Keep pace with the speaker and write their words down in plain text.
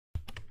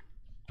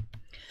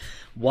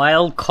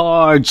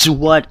Wildcards.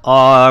 What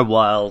are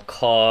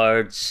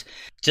wildcards?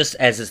 Just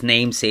as its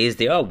name says,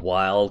 they are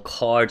wild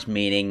cards,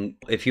 meaning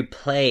if you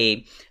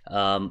play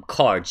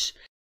cards,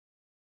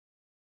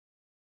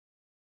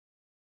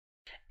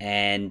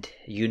 and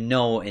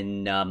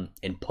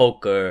in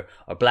poker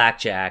or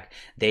blackjack,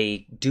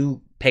 they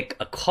do pick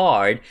a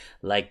card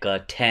like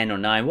a 10 or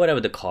 9, whatever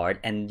the card,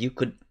 and you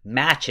could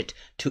match it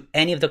to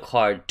any of the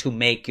card to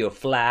make your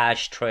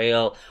flash,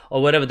 trail,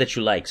 or whatever that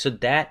you like. So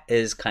that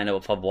is kind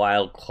of a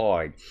wild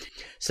card.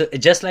 So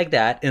just like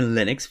that, in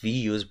Linux, we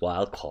use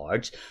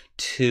wildcards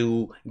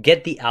to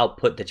get the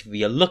output that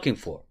we are looking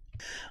for.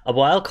 A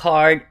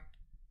wildcard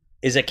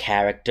is a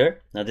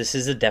character. Now this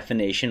is a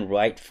definition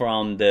right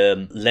from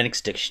the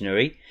Linux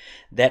dictionary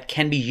that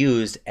can be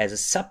used as a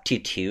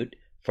substitute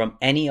from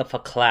any of a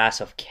class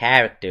of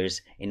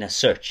characters in a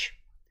search.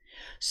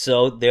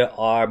 So there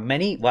are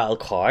many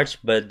wildcards,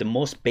 but the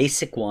most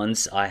basic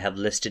ones I have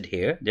listed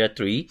here. There are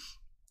 3.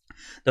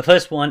 The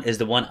first one is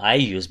the one I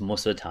use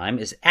most of the time,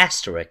 is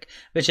asterisk,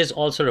 which is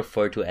also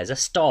referred to as a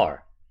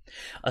star.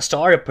 A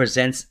star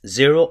represents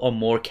 0 or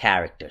more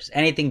characters,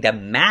 anything that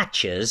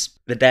matches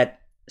with that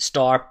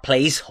star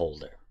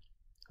placeholder.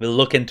 We'll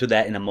look into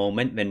that in a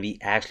moment when we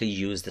actually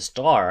use the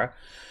star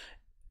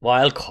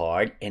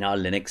wildcard in our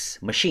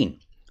Linux machine.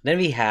 Then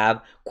we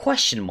have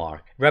question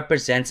mark,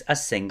 represents a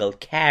single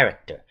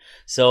character.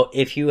 So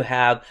if you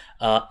have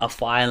a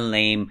file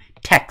name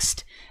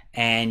text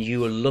and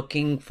you are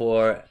looking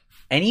for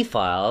any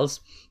files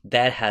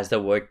that has the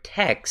word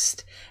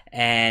text,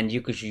 and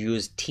you could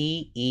use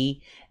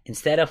TE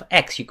instead of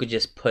X, you could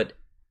just put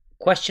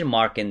question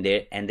mark in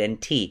there and then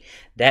T.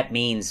 That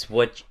means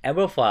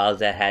whichever files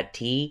that had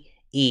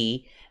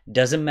TE,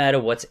 doesn't matter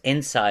what's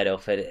inside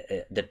of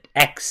it, the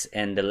X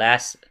and the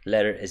last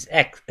letter is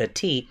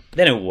T,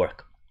 then it will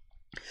work.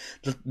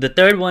 The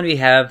third one, we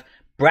have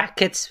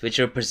brackets, which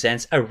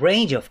represents a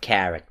range of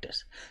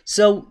characters.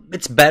 So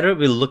it's better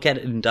we'll look at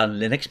it in the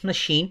Linux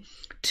machine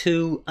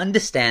to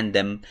understand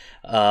them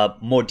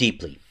more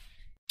deeply.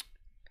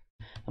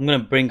 I'm going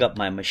to bring up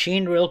my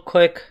machine real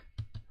quick.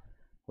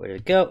 Where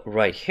to go?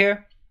 Right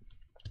here.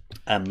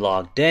 I'm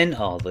logged in,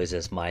 always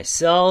as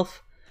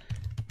myself,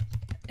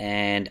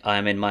 and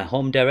I'm in my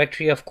home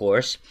directory, of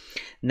course.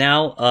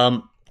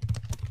 Now,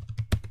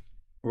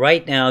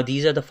 right now,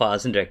 these are the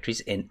files and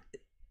directories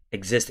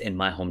exist in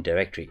my home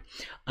directory.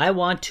 I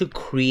want to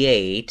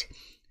create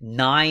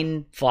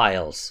 9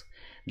 files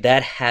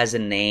that has a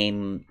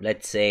name,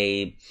 let's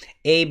say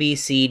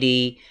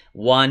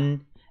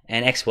ABCD1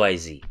 and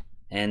XYZ.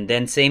 And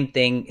then same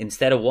thing,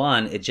 instead of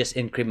 1, it just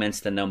increments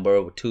the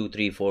number 2,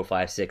 3, 4,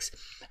 5, 6.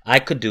 I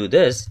could do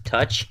this,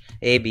 touch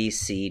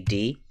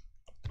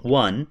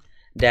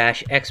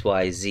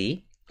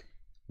ABCD1-XYZ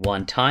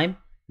one time,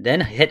 then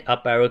hit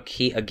up arrow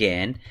key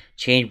again,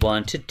 change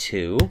 1 to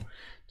 2,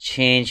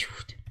 change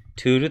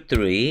 2 to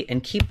 3,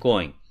 and keep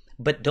going.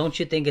 But don't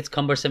you think it's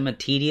cumbersome and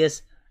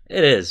tedious?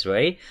 It is,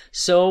 right?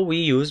 So we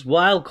use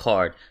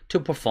wildcard to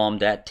perform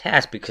that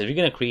task because we're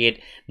going to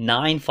create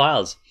 9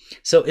 files.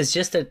 So it's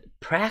just a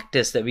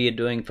practice that we are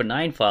doing for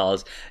 9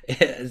 files.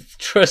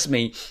 Trust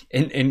me,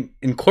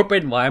 in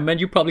corporate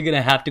environment, you're probably going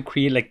to have to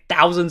create like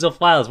thousands of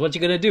files. What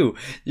you going to do?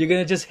 You're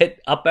going to just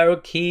hit up arrow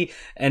key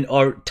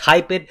or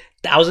type it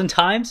 1,000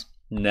 times?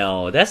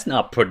 No, that's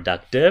not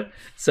productive.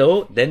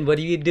 So then what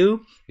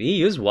do? We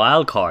use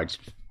wildcards.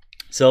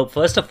 So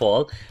first of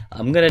all,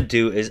 I'm going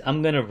to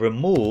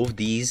remove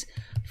these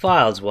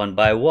files one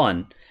by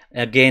one.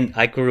 Again,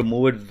 I could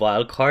remove it with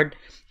wildcard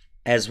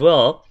as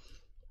well,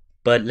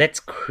 but let's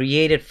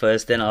create it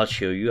first, then I'll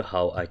show you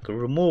how I could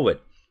remove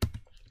it.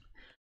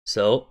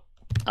 So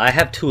I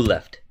have 2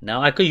 left.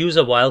 Now I could use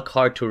a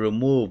wildcard to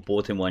remove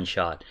both in one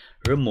shot.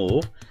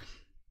 Remove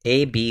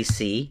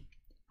ABC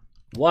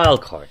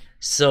wildcard.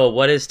 So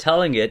what is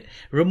telling it?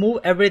 Remove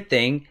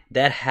everything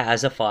that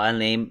has a file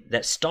name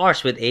that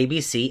starts with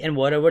ABC, and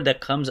whatever that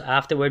comes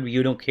afterward,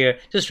 you don't care,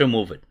 just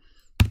remove it.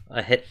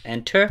 I hit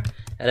enter,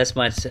 and that's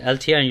my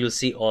LTR, and you'll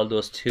see all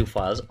those 2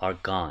 files are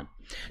gone.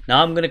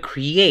 Now I'm going to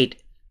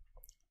create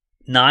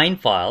 9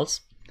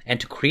 files, and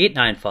to create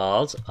 9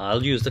 files,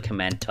 I'll use the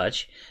command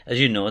touch. As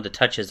you know, the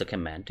touch is the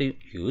command to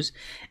use.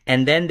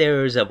 And then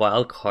there is a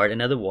wildcard,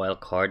 another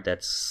wildcard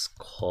that's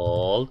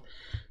called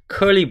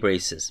curly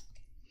braces.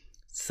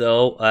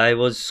 So I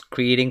was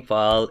creating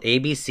file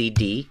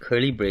ABCD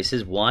curly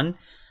braces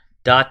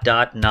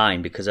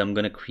 1.9 because I'm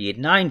going to create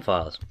 9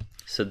 files.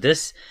 So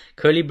this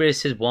curly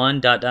braces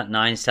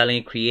 1.9 is telling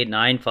you create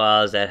 9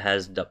 files that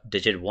has the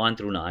digit 1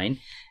 through 9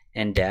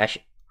 and dash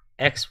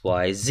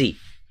XYZ.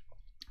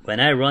 When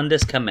I run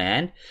this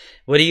command,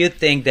 what do you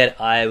think that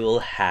I will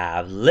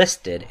have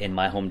listed in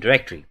my home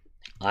directory?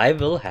 I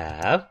will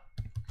have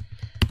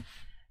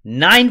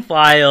 9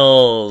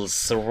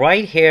 files.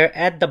 Right here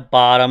at the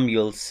bottom,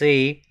 you'll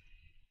see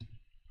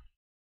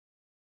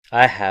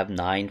I have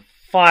 9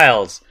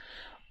 files.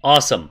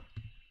 Awesome,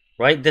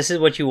 right? This is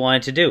what you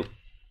wanted to do.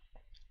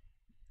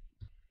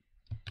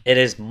 It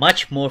is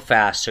much more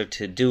faster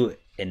to do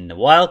in the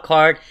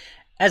wildcard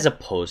as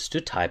opposed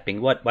to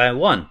typing one by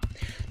one.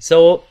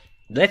 So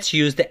let's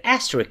use the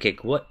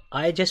asterisk. What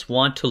I just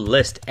want to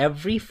list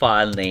every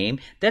file name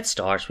that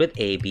starts with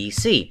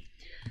ABC.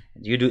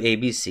 You do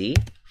ABC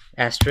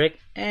asterisk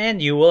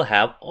and you will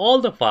have all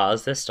the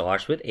files that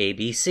starts with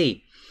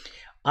ABC.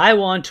 I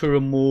want to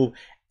remove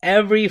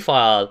every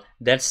file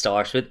that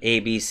starts with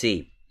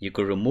ABC. You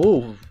could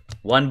remove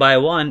one by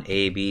one,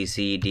 A, B,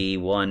 C, D,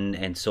 1,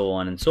 and so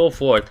on and so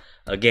forth.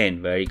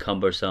 Again, very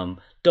cumbersome.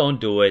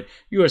 Don't do it.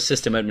 You're a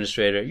system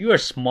administrator. You are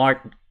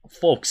smart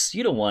folks.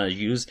 You don't want to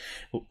use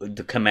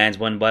the commands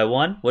one by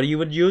one. What you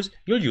would use?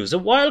 You'll use a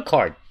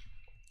wildcard.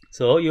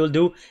 So you'll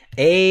do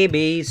A,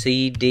 B,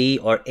 C, D,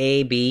 or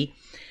A, B,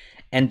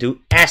 and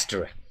do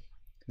asterisk.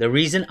 The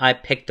reason I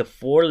picked the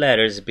 4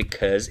 letters is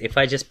because if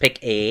I just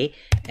pick A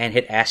and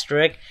hit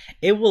asterisk,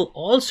 it will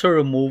also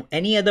remove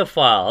any other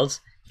files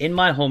in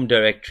my home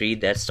directory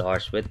that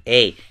starts with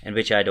A, and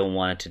which I don't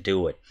want it to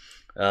do it.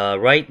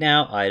 Right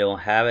now I don't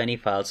have any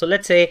files. So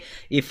let's say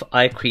if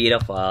I create a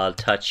file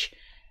touch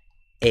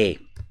A.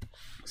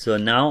 So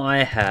now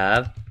I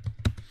have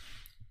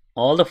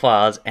all the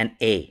files and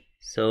A.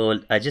 So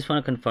I just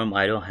want to confirm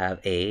I don't have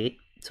A,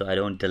 so I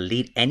don't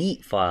delete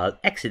any file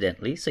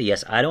accidentally. So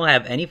yes, I don't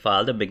have any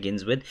file that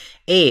begins with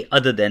A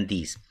other than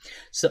these.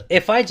 So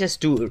if I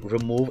just do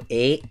remove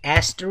A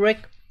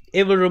asterisk,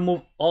 it will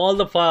remove all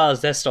the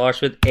files that starts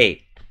with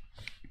A.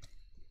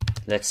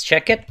 Let's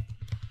check it.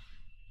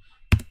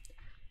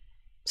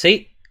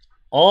 See,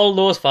 all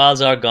those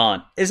files are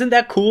gone. Isn't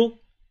that cool?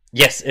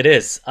 Yes, it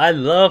is. I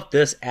love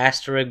this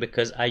asterisk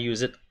because I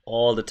use it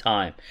all the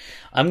time.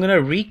 I'm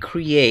gonna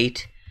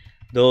recreate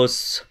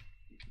those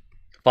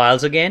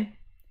files again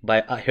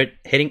by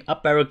hitting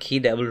up arrow key.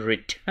 That will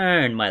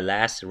return my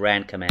last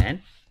ran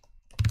command.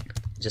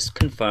 Just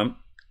confirm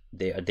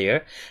they are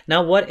there.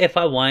 Now what if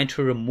I want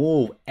to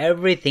remove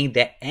everything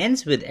that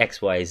ends with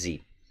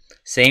XYZ?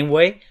 Same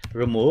way,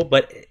 remove,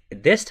 but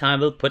this time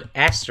we'll put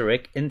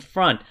asterisk in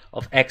front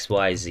of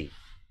XYZ.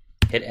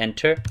 Hit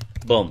enter,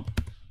 boom,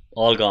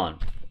 all gone.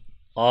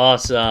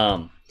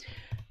 Awesome.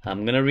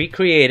 I'm gonna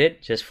recreate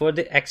it just for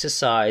the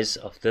exercise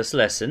of this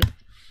lesson.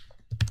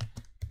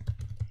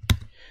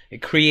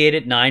 It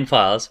created 9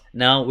 files.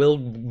 Now we'll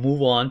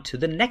move on to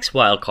the next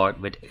wildcard,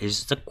 which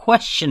is the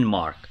question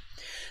mark.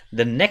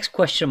 The next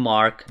question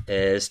mark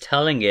is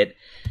telling it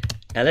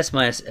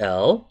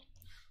ls-l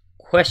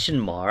question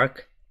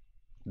mark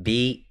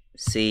B,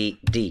 C,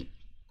 D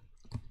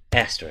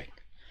asterisk.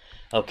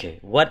 Okay,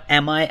 what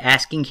am I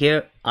asking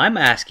here? I'm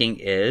asking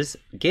is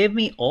give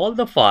me all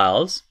the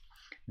files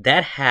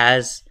that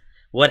has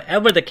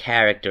whatever the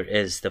character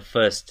is the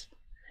first,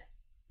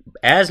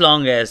 as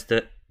long as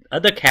the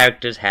other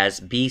characters has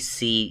B,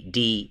 C,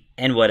 D,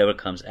 and whatever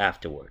comes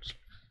afterwards.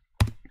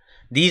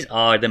 These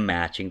are the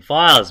matching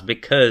files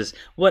because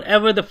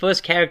whatever the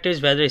first character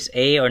is, whether it's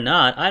A or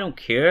not, I don't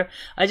care.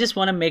 I just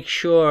want to make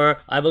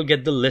sure I will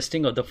get the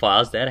listing of the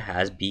files that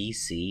has B,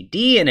 C,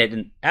 D in it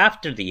and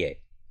after the A.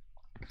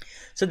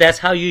 So that's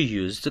how you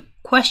use the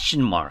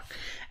question mark.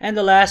 And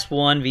the last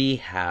one we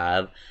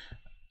have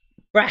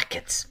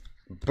brackets.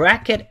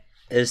 Bracket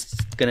is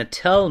going to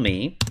tell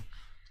me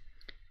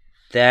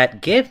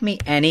that give me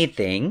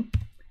anything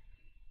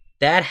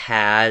that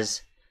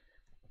has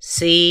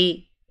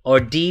C or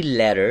D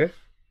letter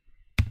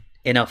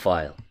in a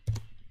file.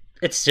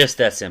 It's just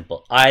that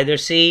simple. Either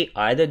C,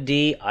 either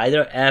D,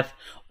 either F,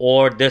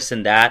 or this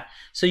and that.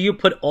 So you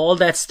put all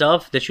that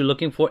stuff that you're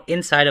looking for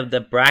inside of the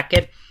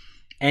bracket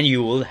and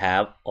you will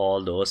have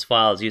all those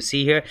files you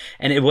see here.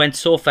 And it went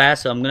so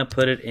fast, so I'm gonna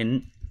put it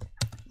in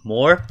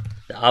more.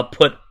 The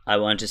output, I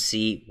want to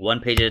see 1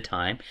 page at a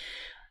time.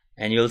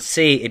 And you'll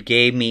see it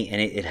gave me, and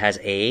it has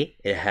A,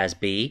 it has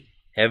B.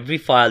 Every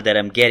file that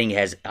I'm getting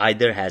has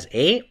either has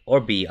A or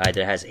B,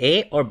 either has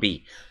A or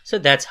B. So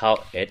that's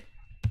how it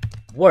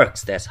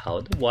works. That's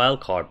how the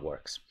wildcard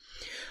works.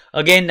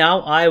 Again,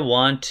 now I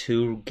want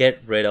to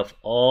get rid of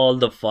all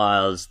the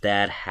files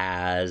that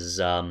has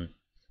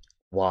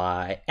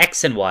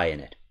X and Y in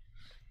it.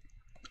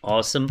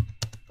 Awesome.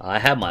 I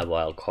have my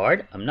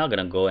wildcard. I'm not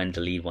gonna go and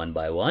delete one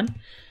by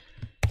one.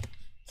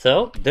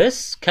 So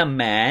this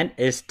command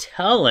is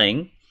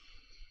telling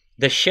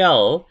the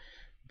shell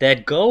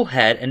that go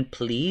ahead and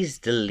please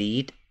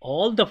delete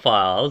all the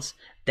files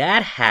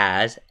that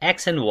has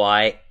X and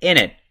Y in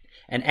it.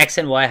 And X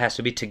and Y has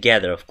to be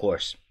together, of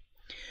course.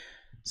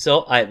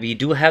 So we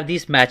do have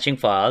these matching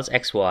files,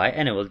 X, Y,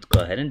 and I will go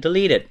ahead and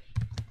delete it.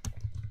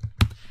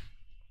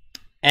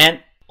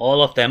 And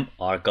all of them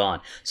are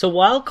gone. So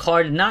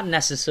wildcard not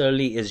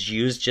necessarily is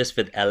used just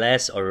with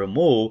ls or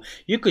remove.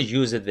 You could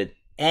use it with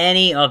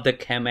any of the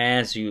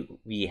commands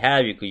we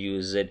have. You could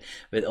use it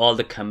with all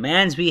the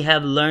commands we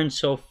have learned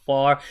so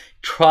far.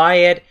 Try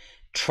it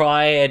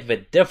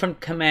with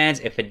different commands.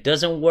 If it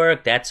doesn't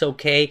work, that's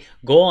okay.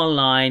 Go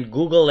online,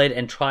 Google it,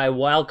 and try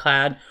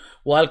wildcard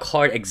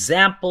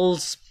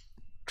examples.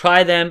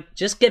 Try them,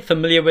 just get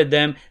familiar with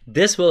them.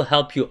 This will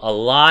help you a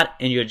lot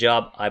in your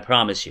job, I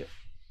promise you.